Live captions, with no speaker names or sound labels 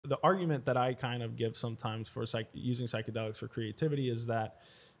the argument that I kind of give sometimes for using psychedelics for creativity is that,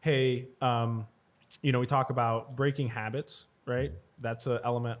 hey, we talk about breaking habits, right? That's an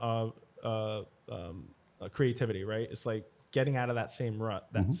element of creativity, right? It's like getting out of that same rut,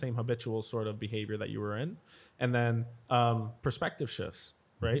 that same habitual sort of behavior that you were in. And then perspective shifts,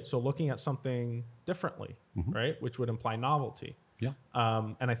 right? So looking at something differently, right? Which would imply novelty. Yeah.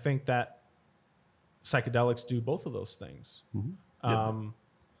 And I think that psychedelics do both of those things.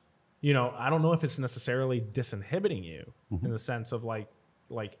 I don't know if it's necessarily disinhibiting you in the sense of like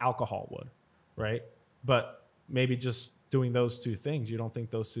alcohol would, right? But maybe just doing those two things, you don't think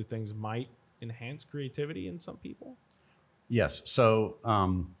those two things might enhance creativity in some people? Yes. So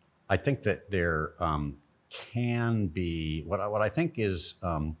I think that there can be, what I think is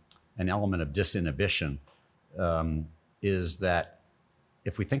an element of disinhibition is that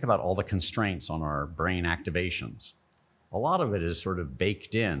if we think about all the constraints on our brain activations, a lot of it is sort of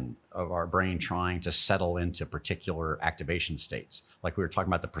baked in of our brain trying to settle into particular activation states. Like we were talking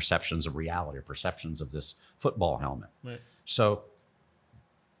about the perceptions of reality or perceptions of this football helmet. Right. So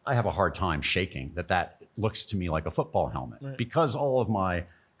I have a hard time shaking that looks to me like a football helmet because all of my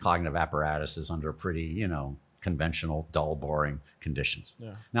cognitive apparatus is under pretty, conventional, dull, boring conditions.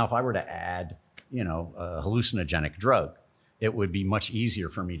 Yeah. Now, if I were to add, a hallucinogenic drug, it would be much easier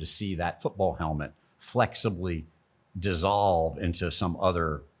for me to see that football helmet flexibly dissolve into some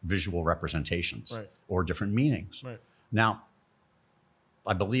other visual representations or different meanings. Right. Now,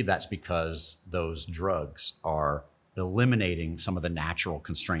 I believe that's because those drugs are eliminating some of the natural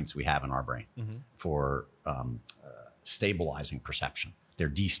constraints we have in our brain for stabilizing perception. They're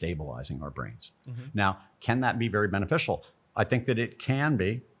destabilizing our brains. Now, can that be very beneficial? I think that it can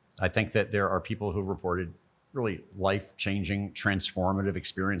be. I think that there are people who reported really life-changing, transformative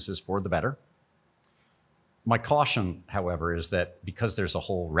experiences for the better. My caution, however, is that because there's a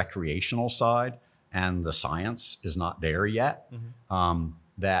whole recreational side and the science is not there yet,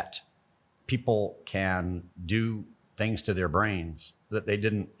 that people can do things to their brains that they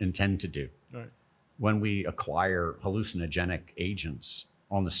didn't intend to do. Right. When we acquire hallucinogenic agents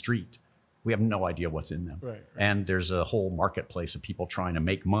on the street, we have no idea what's in them. Right. And there's a whole marketplace of people trying to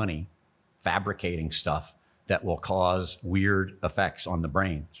make money fabricating stuff that will cause weird effects on the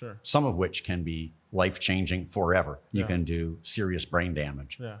brain, some of which can be life-changing forever. You can do serious brain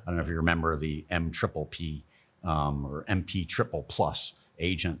damage. I don't know if you remember the M-triple-P or MP-triple plus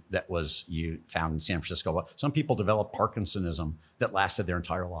agent that was found in San Francisco. But some people developed Parkinsonism that lasted their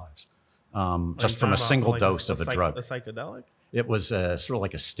entire lives just from a single dose of the drug. A psychedelic? It was sort of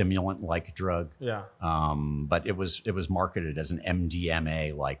like a stimulant-like drug. Yeah. But it was marketed as an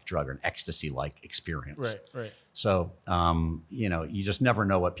MDMA-like drug or an ecstasy-like experience. Right. So, you just never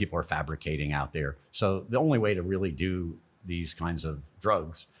know what people are fabricating out there. So the only way to really do these kinds of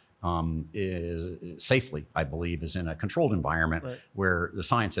drugs is safely, I believe, is in a controlled environment where the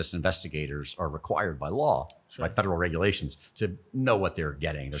scientists, investigators are required by law, by federal regulations, to know what they're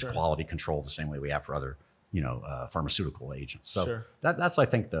getting. There's quality control the same way we have for other pharmaceutical agents. So that's, I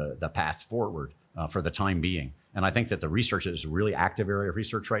think, the path forward for the time being. And I think that the research is a really active area of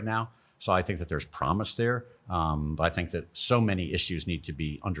research right now. So I think that there's promise there. But I think that so many issues need to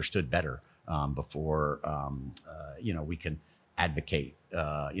be understood better before, we can advocate,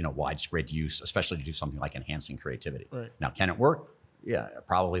 widespread use, especially to do something like enhancing creativity. Right. Now, can it work? Yeah,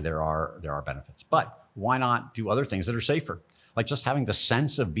 probably there are benefits. But why not do other things that are safer? Like just having the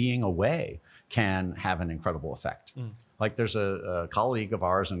sense of being away can have an incredible effect. Like there's a colleague of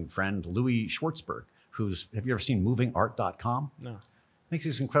ours and friend, Louis Schwartzberg, have you ever seen movingart.com? No. Makes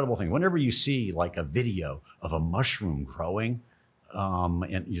this incredible thing. Whenever you see like a video of a mushroom growing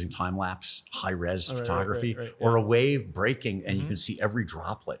and using time-lapse, high-res photography, or a wave breaking and you can see every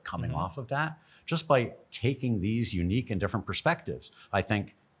droplet coming off of that, just by taking these unique and different perspectives, I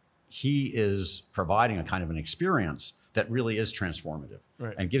think he is providing a kind of an experience that really is transformative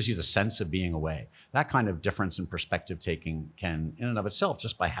and gives you the sense of being away. That kind of difference in perspective taking can, in and of itself,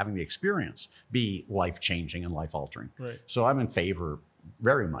 just by having the experience, be life-changing and life-altering. So I'm in favor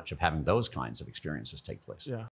very much of having those kinds of experiences take place. Yeah.